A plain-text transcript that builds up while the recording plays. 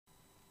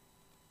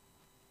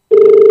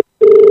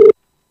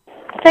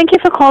Thank you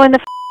for calling the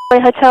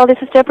hotel. This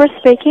is Deborah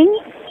speaking.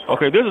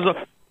 Okay, this is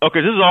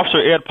Officer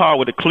Ed Powell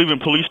with the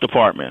Cleveland Police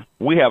Department.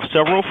 We have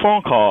several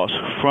phone calls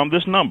from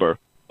this number.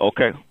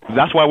 Okay,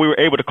 that's why we were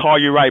able to call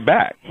you right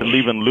back,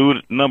 leaving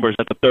lewd numbers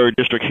at the 3rd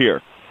District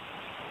here.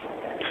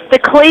 The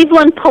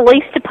Cleveland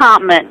Police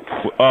Department.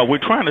 We're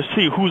trying to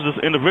see who's this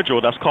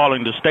individual that's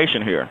calling the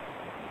station here.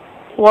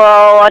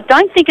 Well, I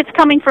don't think it's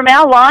coming from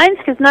our lines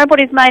because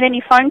nobody's made any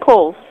phone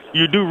calls.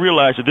 You do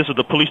realize that this is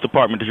the police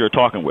department that you're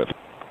talking with?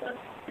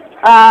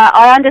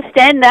 I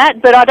understand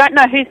that, but I don't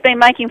know who's been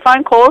making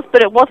phone calls,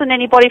 but it wasn't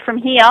anybody from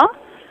here.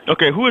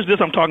 Okay, who is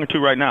this I'm talking to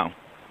right now?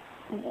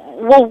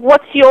 Well,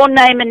 what's your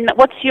name and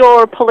what's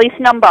your police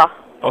number?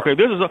 Okay,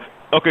 this is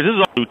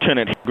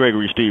Lieutenant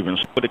Gregory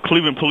Stevens with the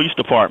Cleveland Police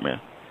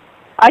Department.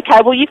 Okay,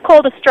 well, you've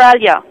called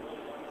Australia.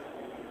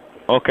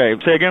 Okay,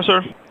 say again,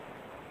 sir?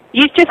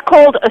 You've just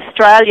called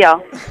Australia.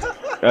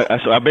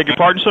 I beg your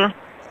pardon, sir?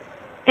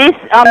 This,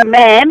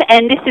 ma'am,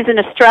 and this is an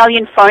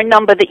Australian phone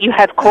number that you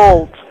have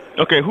called.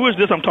 Okay, who is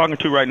this I'm talking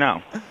to right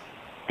now?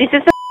 This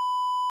is the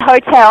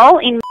hotel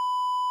in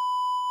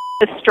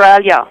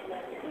Australia.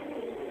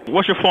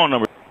 What's your phone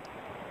number?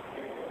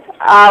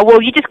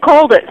 Well, you just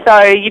called it,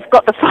 so you've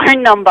got the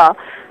phone number.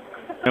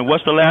 And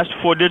what's the last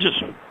 4 digits?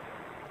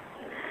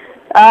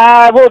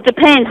 Well, it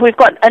depends. We've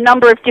got a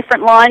number of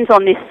different lines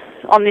on this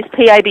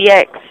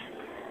PABX.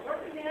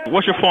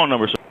 What's your phone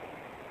number, sir?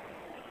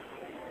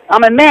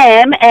 I'm a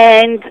ma'am,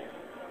 and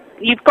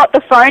you've got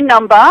the phone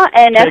number,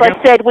 and as I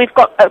said, we've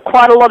got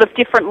quite a lot of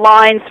different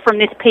lines from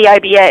this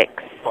PABX.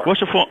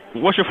 What's your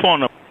phone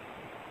number?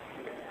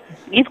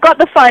 You've got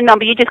the phone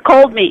number. You just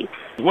called me.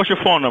 What's your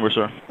phone number,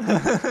 sir?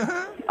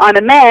 I'm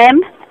a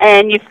ma'am,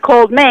 and you've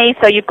called me,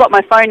 so you've got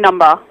my phone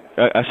number.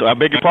 I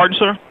beg your pardon,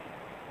 sir?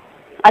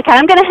 Okay,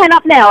 I'm going to hang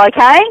up now,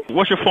 okay?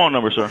 What's your phone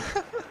number, sir?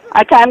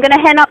 Okay, I'm going to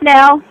hang up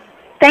now.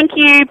 Thank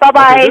you.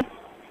 Bye-bye.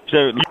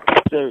 Okay,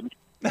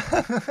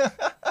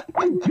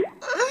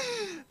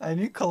 I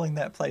knew calling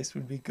that place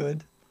would be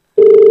good.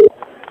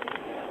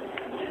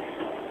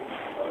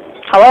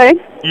 Hello?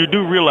 You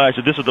do realize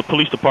that this is the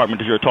police department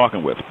that you're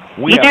talking with?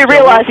 You do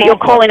realize that you're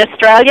calling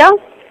Australia?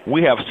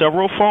 We have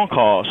several phone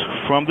calls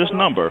from this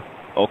number.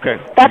 Okay.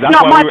 That's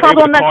not my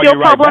problem, that's your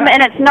problem,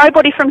 and it's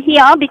nobody from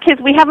here because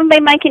we haven't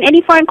been making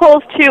any phone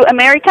calls to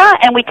America,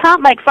 and we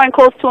can't make phone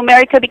calls to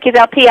America because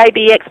our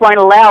PABX won't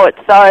allow it.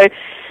 So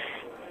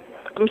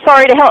I'm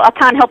sorry to help. I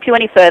can't help you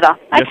any further.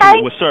 Okay?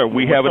 Yes, well, sir,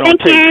 we have it on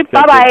tape. Thank you.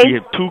 Bye-bye. We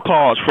had 2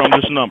 calls from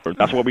this number.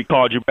 That's why we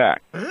called you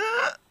back.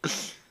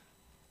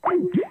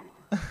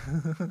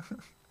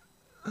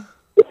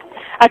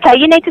 Okay,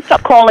 you need to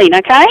stop calling,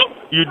 okay?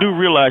 You do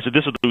realize that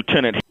this is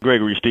Lieutenant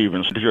Gregory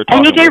Stevens that you're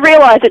And talking you do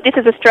realize that this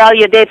is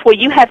Australia, therefore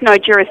you have no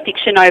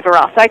jurisdiction over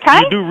us, okay?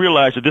 You do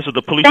realize that this is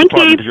the police Thank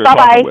department that you. you're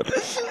talking with.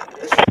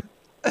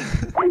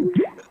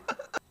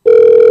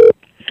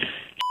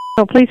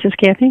 Oh, please, this is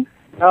Kathy.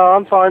 Oh,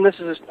 I'm fine. This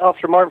is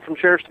Officer Martin from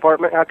Sheriff's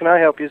Department. How can I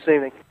help you this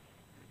evening?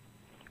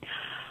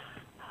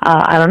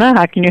 I don't know.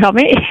 How can you help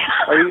me?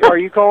 Are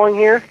you calling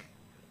here?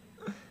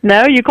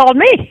 No, you called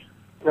me.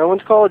 No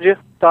one's called you.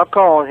 Stop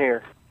calling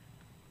here.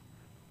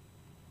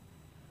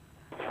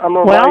 I'm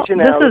going to Well, let you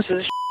now. this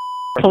is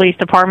police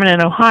department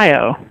in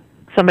Ohio.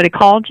 Somebody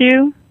called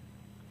you?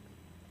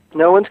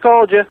 No one's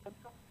called you.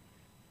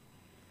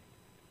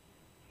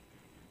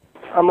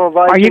 I'm going to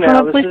invite you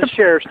now. This is the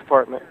Sheriff's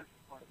Department.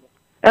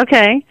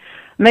 Okay.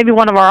 Maybe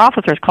one of our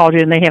officers called you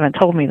and they haven't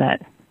told me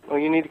that. Well,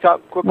 you need to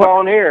quit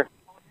calling here.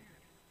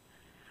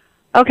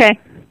 Okay.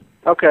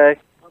 Okay.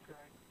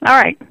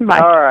 All right. Bye.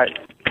 All right.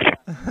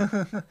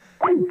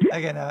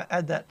 Okay, now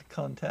add that to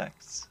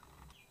contacts.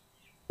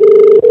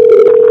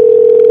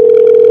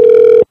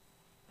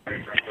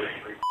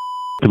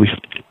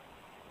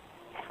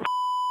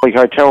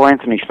 Hotel,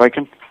 Anthony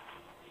speaking.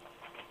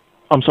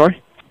 I'm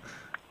sorry?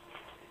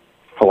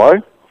 Hello?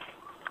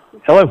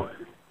 Hello.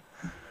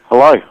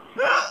 Hello.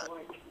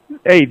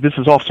 Hey, this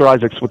is Officer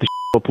Isaacs with the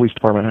Police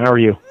Department. How are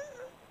you?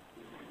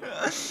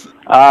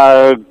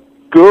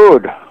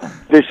 Good.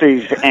 This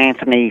is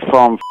Anthony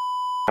from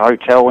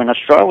Hotel in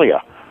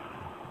Australia.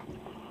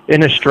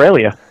 In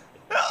Australia?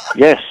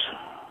 Yes.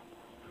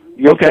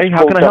 You've okay, just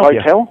how can I help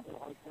hotel?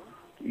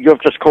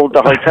 You've just called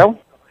the hotel?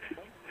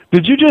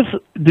 Did you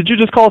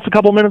just call us a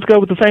couple minutes ago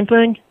with the same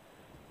thing?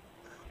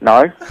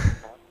 No.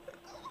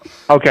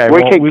 Okay,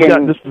 we well, keep we've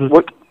getting, got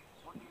this.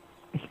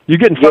 You're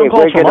getting phone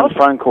calls we're from getting us?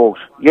 phone calls.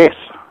 Yes.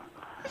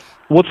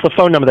 What's the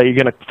phone number that you're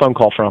getting a phone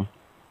call from?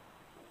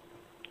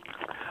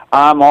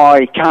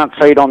 I can't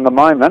see it on the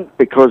moment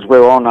because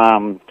we're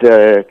on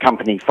the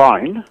company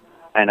phone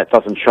and it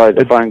doesn't show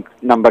the phone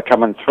number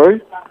coming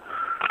through.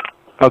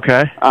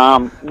 Okay.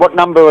 What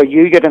number are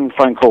you getting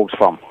phone calls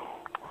from?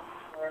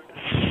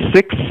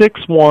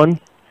 661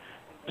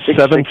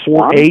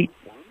 748.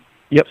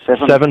 Yep.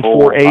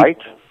 748.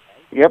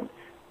 Yep.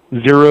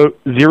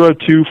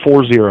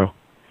 0240.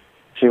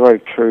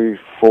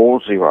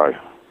 0240.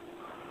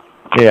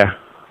 Yeah.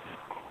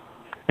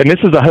 And this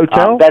is a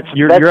hotel?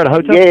 You're at a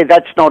hotel? Yeah,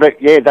 that's not it.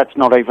 Yeah, that's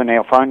not even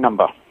our phone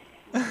number.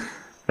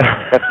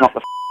 That's not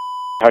the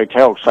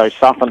hotel, so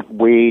something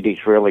weird is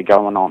really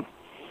going on.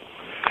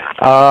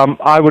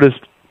 I would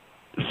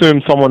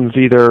assume someone's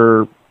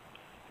either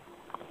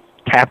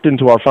tapped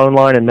into our phone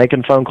line and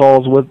making phone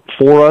calls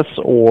for us,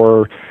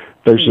 or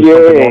there's just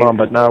something going on.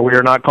 But no, we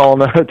are not calling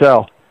the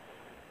hotel.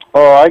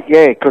 All right,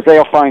 yeah, because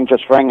our phone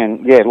just rang,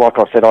 and yeah, like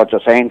I said, I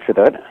just answered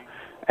it,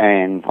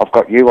 and I've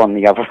got you on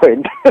the other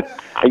end,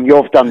 and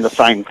you've done the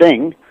same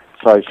thing,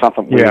 so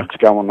something weird's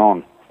going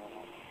on.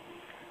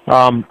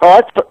 All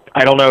right,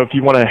 I don't know if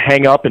you want to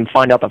hang up and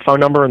find out the phone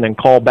number and then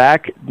call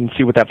back and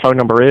see what that phone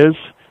number is,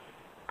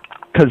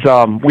 because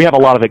we have a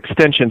lot of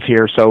extensions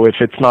here, so if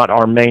it's not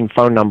our main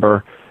phone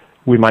number,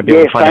 we might be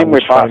able to find out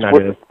which phone that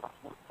is.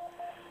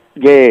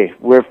 Yeah,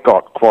 we've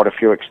got quite a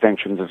few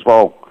extensions as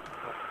well.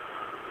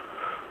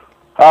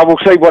 We'll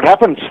see what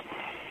happens.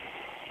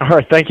 All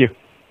right, thank you.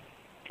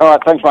 All right,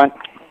 thanks, mate.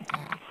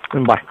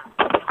 And bye.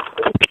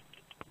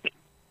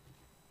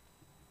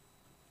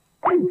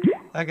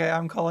 Okay,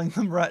 I'm calling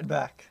them right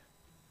back.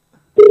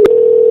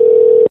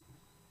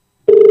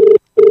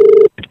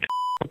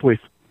 Please.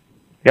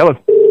 Hello.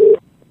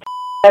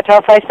 That's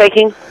Alfie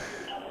speaking.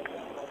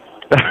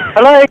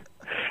 Hello.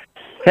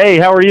 Hey,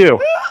 how are you?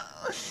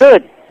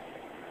 Good.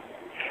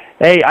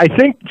 Hey, I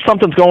think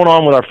something's going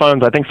on with our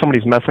phones. I think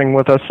somebody's messing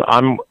with us.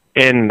 I'm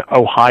in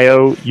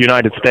Ohio,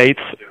 United States,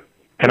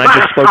 and I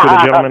just spoke with a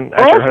gentleman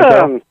at your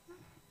hotel.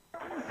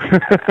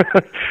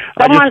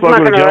 I just spoke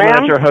with a gentleman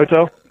at your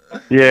hotel.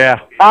 Yeah.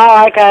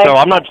 Oh, okay. So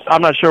I'm not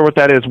sure what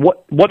that is.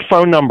 What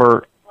phone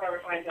number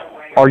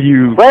are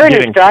you We're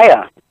getting? in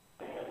Australia.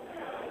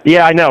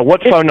 Yeah, I know.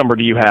 What phone number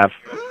do you have?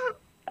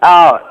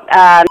 Oh,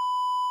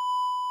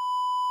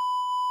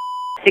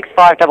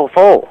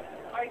 6544.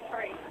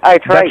 Oh, 03.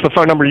 That's the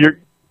phone number is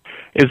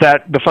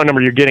that the phone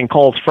number you're getting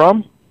calls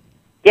from?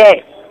 Yeah.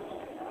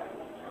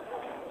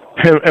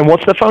 And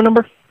what's the phone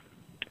number?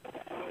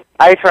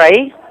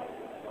 03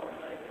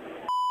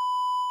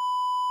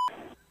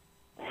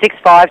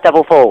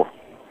 6544.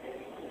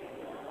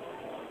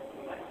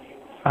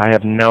 I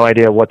have no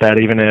idea what that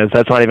even is.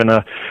 That's not even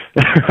a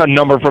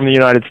number from the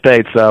United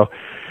States. So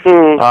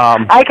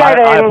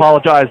I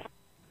apologize.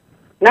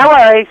 No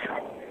worries.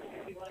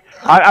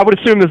 I would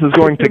assume this is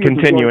going to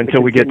continue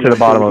until we get to the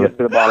bottom of it.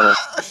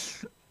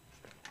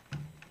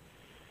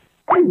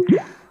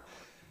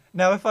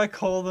 Now, if I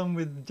call them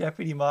with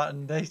Deputy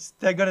Martin,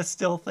 they're gonna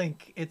still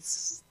think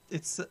it's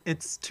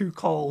two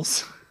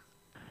calls.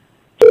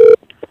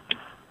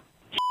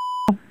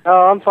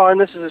 Oh, I'm fine.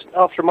 This is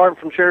Officer Martin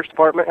from Sheriff's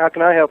Department. How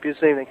can I help you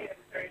this evening?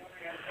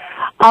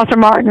 Officer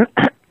Martin,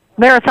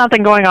 there is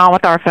something going on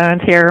with our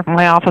phones here.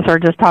 My officer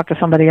just talked to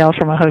somebody else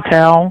from a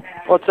hotel.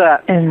 What's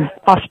that? In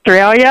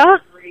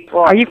Australia?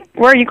 What?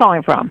 Where are you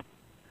calling from?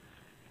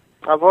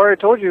 I've already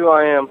told you who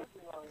I am.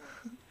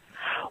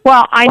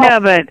 Well, I know,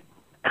 but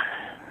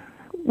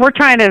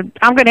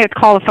I'm going to have to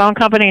call the phone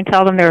company and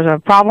tell them there's a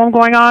problem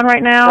going on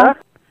right now. Huh?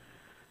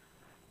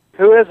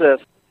 Who is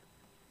this?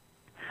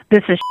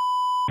 This is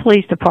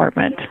police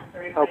department.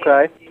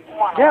 Okay.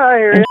 Yeah, I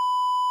hear you.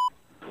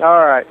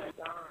 All right.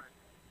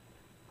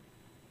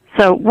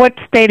 So what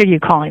state are you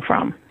calling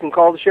from? You can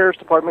call the Sheriff's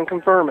Department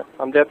and confirm it.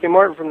 I'm Deputy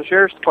Martin from the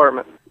Sheriff's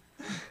Department.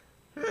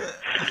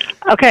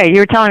 Okay, you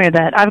were telling me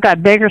that. I've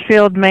got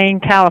Bakersfield, Maine,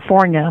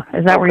 California.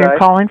 Is that where you're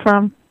calling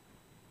from?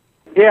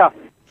 Yeah.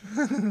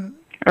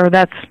 Or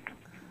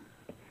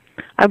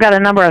I've got a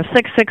number of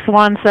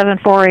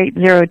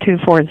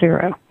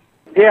 661-748-0240.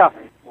 Yeah.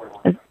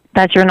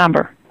 That's your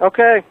number.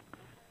 Okay.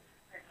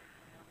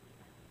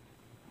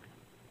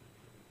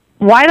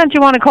 Why don't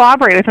you want to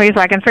cooperate with me so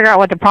I can figure out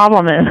what the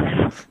problem is?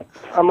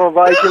 I'm going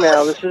to advise you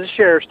now. This is the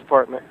Sheriff's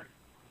Department.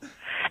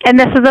 And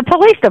this is a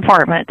police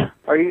department.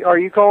 Are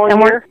you calling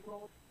here?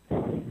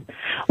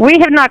 We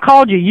have not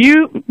called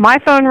you. My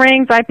phone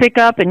rings, I pick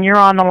up, and you're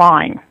on the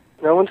line.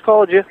 No one's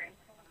called you.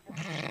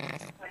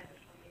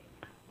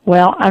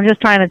 Well, I'm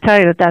just trying to tell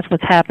you that that's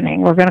what's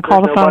happening. We're going to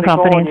call the phone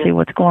company and see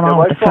what's going on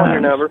with the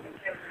phone.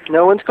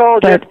 No one's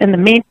called you. But in the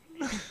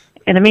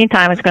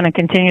meantime, it's going to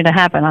continue to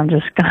happen. I'm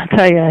just going to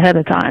tell you ahead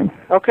of time.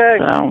 Okay.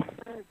 So,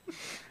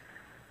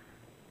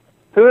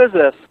 who is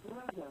this?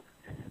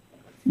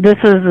 This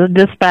is the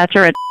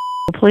dispatcher at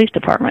the police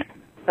department.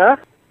 Huh?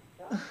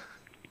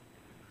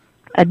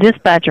 A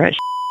dispatcher at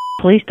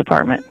police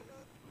department.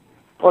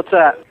 What's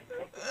that?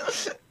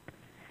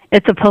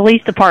 It's a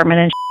police department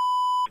in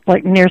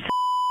like near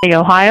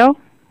Ohio.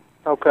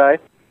 Okay.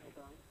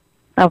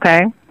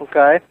 Okay.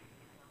 Okay.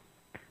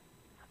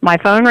 My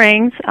phone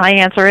rings, I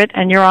answer it,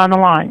 and you're on the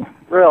line.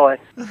 Really?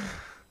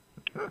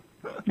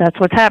 That's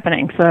what's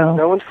happening. So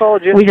no one's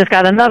called you? We just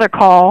got another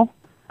call.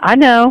 I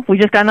know. We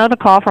just got another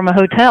call from a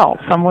hotel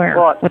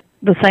somewhere with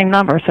the same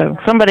number. So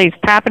somebody's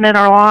tapping in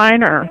our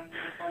line or...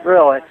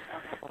 Really?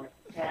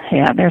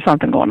 Yeah, there's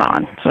something going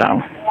on.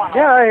 So.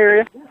 Yeah, I hear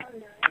you.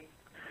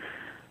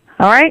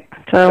 All right.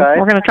 So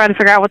we're going to try to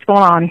figure out what's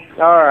going on.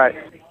 All right.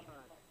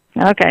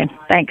 Okay.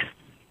 Thanks.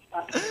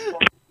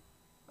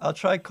 I'll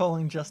try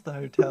calling just the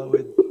hotel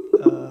with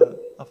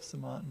Officer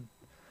Martin.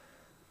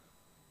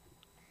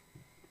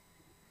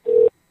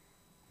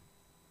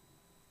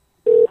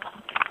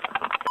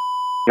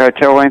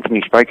 Hotel,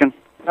 Anthony speaking.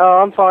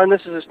 I'm fine.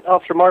 This is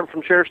Officer Martin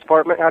from Sheriff's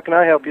Department. How can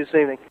I help you this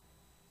evening?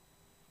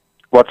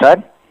 What's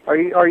that? Are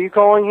you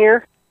calling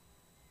here?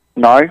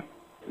 No.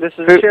 This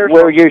is the Sheriff's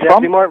Where are you Deputy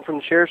from? Martin from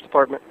the Sheriff's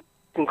Department.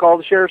 You can call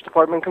the Sheriff's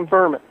Department and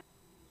confirm it.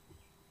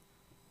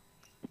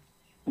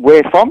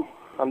 Where from?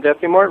 I'm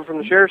Deputy Martin from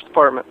the Sheriff's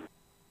Department.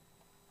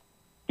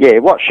 Yeah,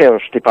 what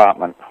Sheriff's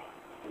Department?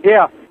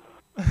 Yeah.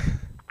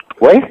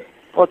 Where?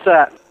 What's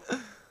that?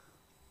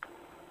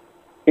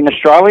 In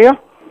Australia?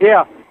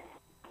 Yeah.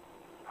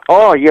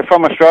 Oh, you're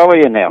from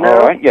Australia now. No.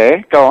 All right, yeah,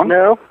 go on.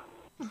 No.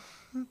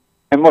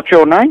 And what's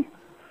your name?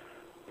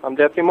 I'm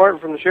Deputy Martin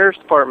from the Sheriff's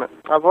Department.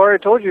 I've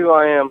already told you who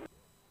I am.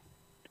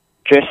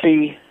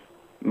 Jesse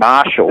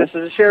Marshall. This is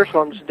the Sheriff's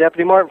Department. This is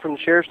Deputy Martin from the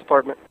Sheriff's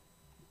Department.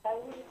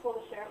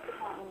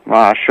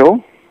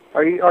 Marshall.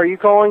 Are you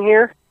calling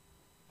here?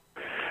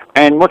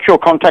 And what's your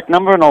contact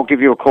number, and I'll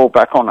give you a call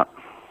back on it.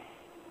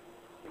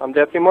 I'm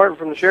Deputy Martin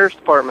from the Sheriff's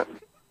Department.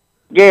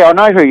 Yeah, I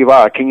know who you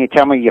are. Can you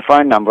tell me your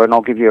phone number, and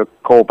I'll give you a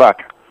call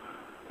back?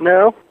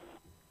 No.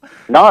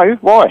 No?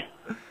 Why?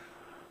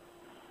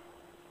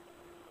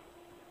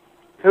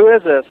 Who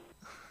is this?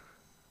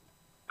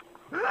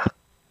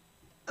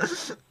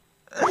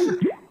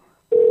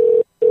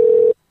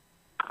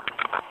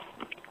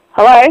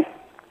 Hello?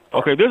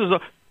 Okay, this is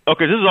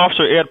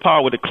Officer Ed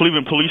Powell with the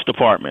Cleveland Police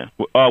Department.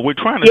 We're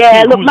trying to see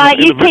Yeah, look, who's mate,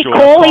 this you keep individual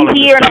calling calling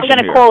here, and the I'm going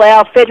to station call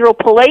our federal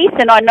police,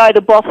 and I know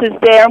the boss is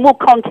there, and we'll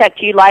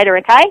contact you later,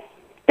 okay?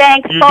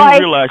 Thanks, You bye.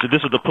 do realize that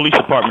this is the police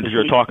department that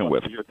you're talking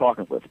with.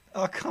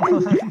 Oh, come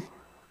on.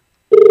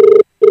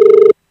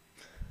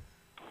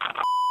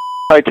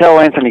 Hotel,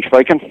 Anthony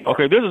speaking.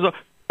 Okay, this is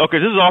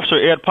Officer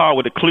Ed Powell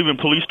with the Cleveland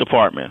Police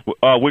Department.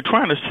 We're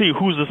trying to see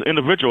who's this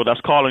individual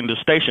that's calling the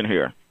station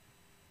here.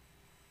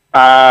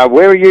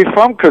 Where are you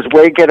from? Because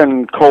we're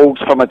getting calls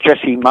from a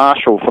Jesse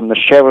Marshall from the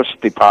Sheriff's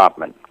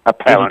Department,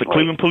 apparently. This is the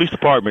Cleveland Police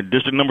Department,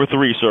 District Number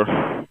 3,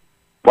 sir.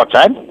 What's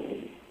that?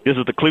 This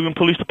is the Cleveland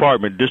Police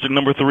Department, District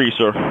Number 3,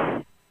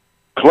 sir.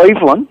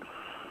 Cleveland?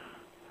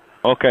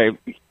 Okay.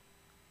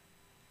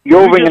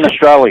 You're ringing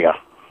Australia.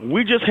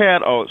 We just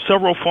had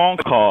several phone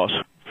calls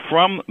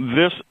from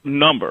this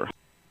number.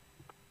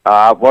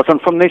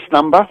 Wasn't from this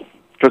number,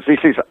 because this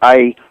is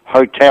a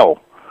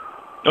hotel.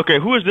 Okay,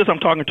 who is this I'm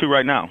talking to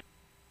right now?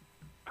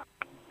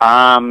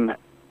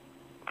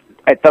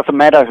 It doesn't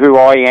matter who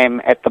I am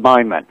at the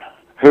moment.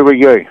 Who are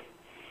you?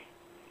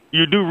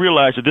 You do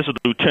realize that this is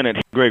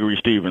Lieutenant Gregory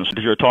Stevens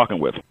that you're talking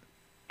with.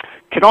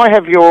 Can I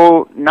have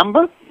your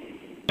number?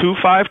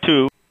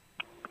 252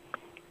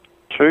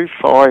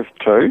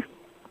 252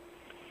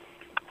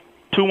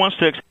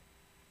 216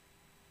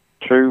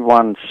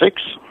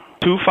 216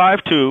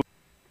 252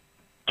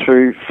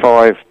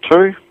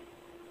 252.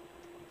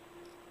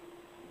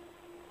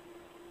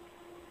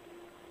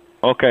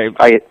 Okay.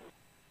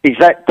 Is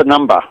that the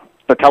number,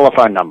 the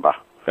telephone number?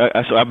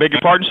 So I beg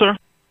your pardon, sir?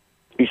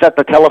 Is that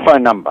the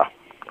telephone number?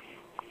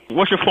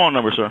 What's your phone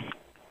number, sir?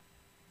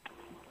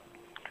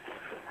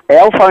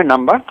 Our phone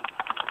number?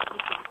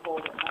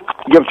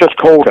 You've just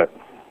called it.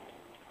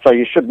 So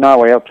you should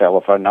know our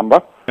telephone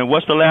number. And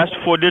what's the last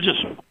 4 digits?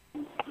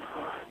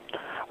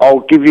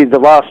 I'll give you the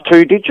last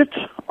 2 digits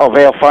of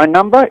our phone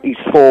number is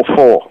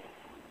 44.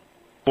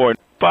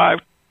 45.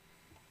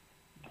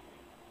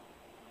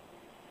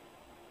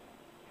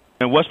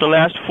 And what's the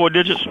last 4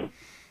 digits?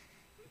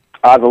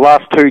 The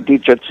last 2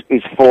 digits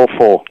is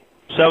 44.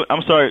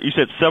 I'm sorry, you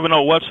said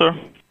 70 what, sir?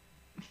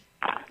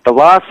 The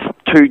last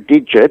 2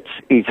 digits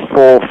is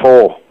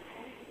 44.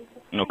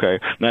 Okay.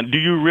 Now, do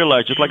you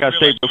realize, just like I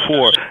said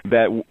before,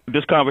 that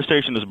this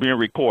conversation is being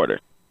recorded?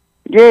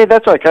 Yeah,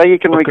 that's okay. You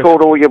can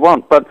record all you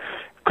want, but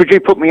could you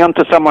put me on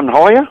to someone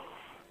higher?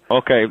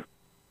 Okay.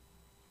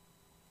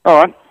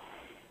 All right.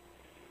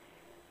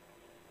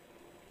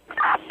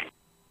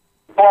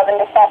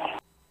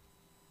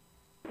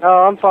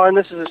 I'm fine.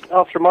 This is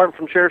Officer Martin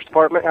from Sheriff's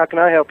Department. How can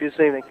I help you this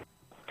evening?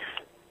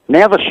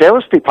 Now the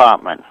Sheriff's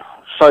Department.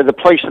 So the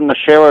police and the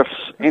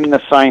sheriff's in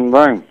the same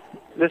room.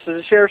 This is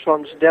the Sheriff's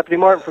Department. This is Deputy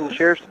Martin from the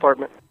Sheriff's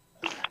Department.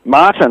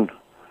 Martin?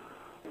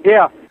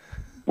 Yeah.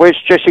 Where's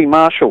Jesse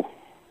Marshall?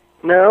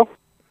 No.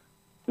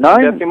 No?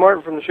 Deputy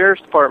Martin from the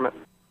Sheriff's Department.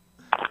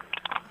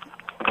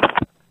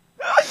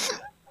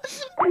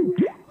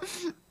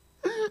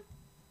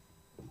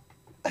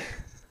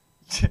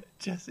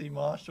 Jesse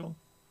Marshall.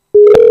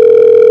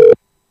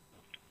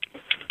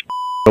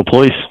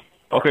 Police.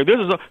 Okay, this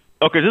is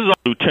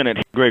Lieutenant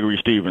Gregory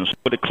Stevens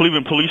with the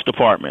Cleveland Police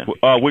Department.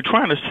 We're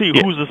trying to see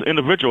who's this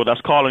individual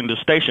that's calling the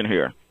station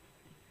here.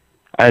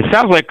 It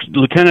sounds like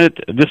Lieutenant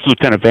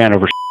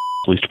Vanover,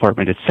 Police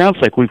Department. It sounds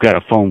like we've got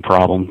a phone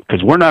problem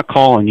because we're not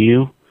calling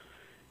you,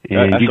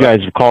 and you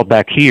guys have called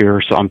back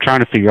here. So I'm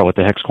trying to figure out what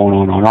the heck's going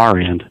on our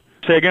end.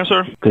 Say again,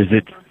 sir. Because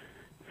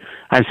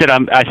I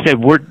said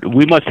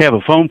we must have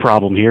a phone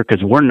problem here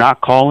because we're not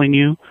calling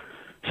you.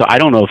 So I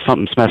don't know if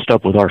something's messed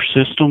up with our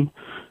system.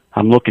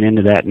 I'm looking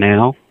into that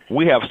now.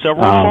 We have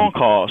several phone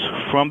calls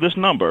from this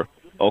number.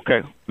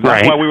 Okay,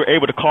 that's why we were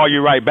able to call you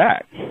right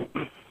back.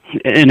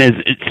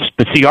 And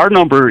but see, our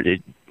number,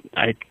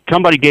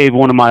 somebody gave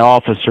one of my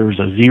officers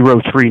a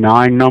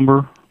 039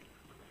 number.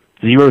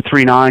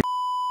 039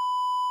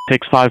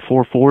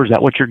 6544. Is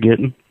that what you're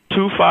getting?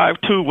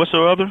 252. What's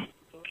the other?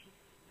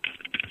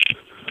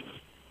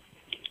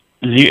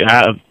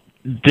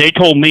 They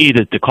told me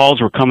that the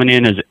calls were coming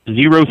in as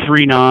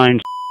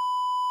 039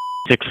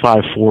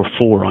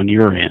 6544 on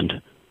your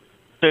end.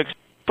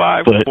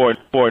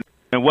 6544.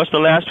 And what's the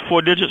last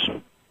 4 digits?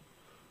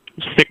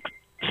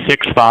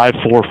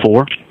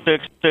 6544.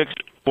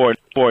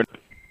 6644.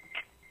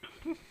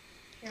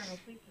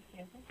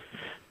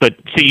 But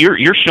see,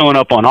 you're showing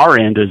up on our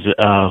end as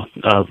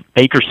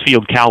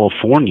Bakersfield,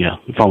 California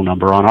phone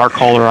number on our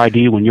caller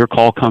ID when your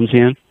call comes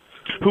in.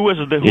 Who is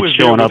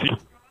showing up?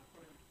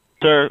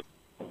 Sir.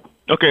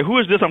 Okay, who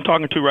is this I'm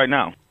talking to right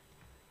now?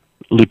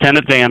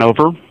 Lieutenant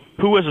Vanover.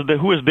 Who is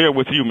there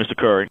with you, Mr.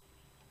 Curry?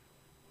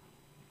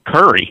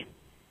 Curry.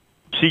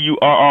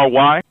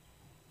 Curry?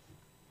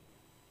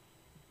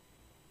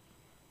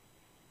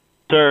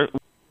 Sir.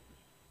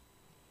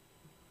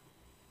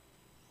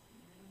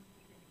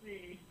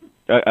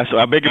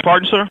 I beg your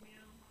pardon, sir?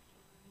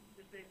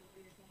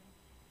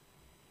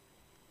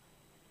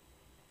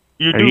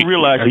 You do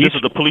realize that this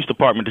is the police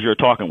department that you're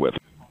talking with.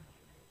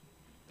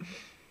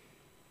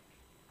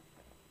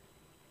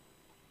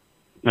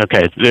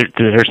 Okay,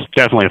 there's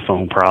definitely a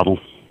phone problem.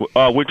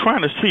 We're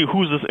trying to see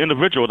who's this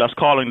individual that's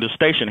calling the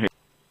station here.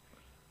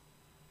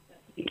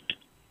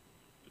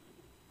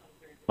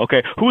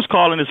 Okay, who's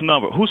calling this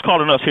number? Who's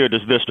calling us here at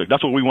this district?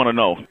 That's what we want to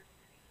know.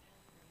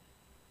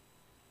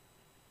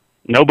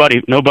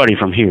 Nobody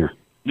from here.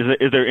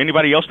 Is there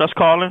anybody else that's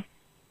calling?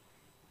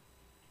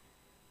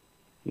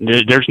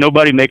 There's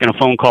nobody making a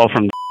phone call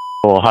from the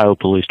Ohio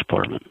Police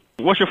Department.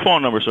 What's your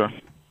phone number, sir?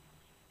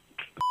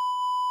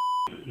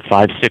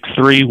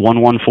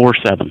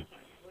 563-1147.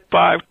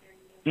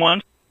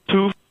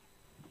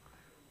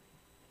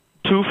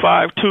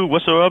 512-252.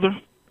 What's the other?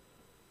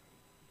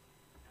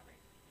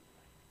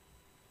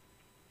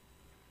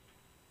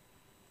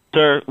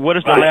 Sir, what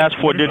is the last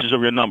 4 digits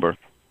of your number?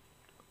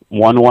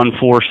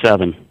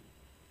 1147.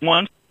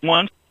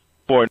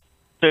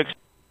 1146.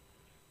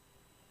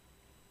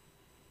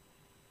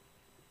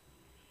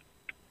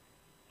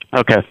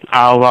 Okay,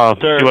 I'll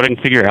see what I can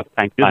figure out.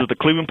 Thanks. This is the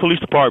Cleveland Police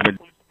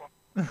Department.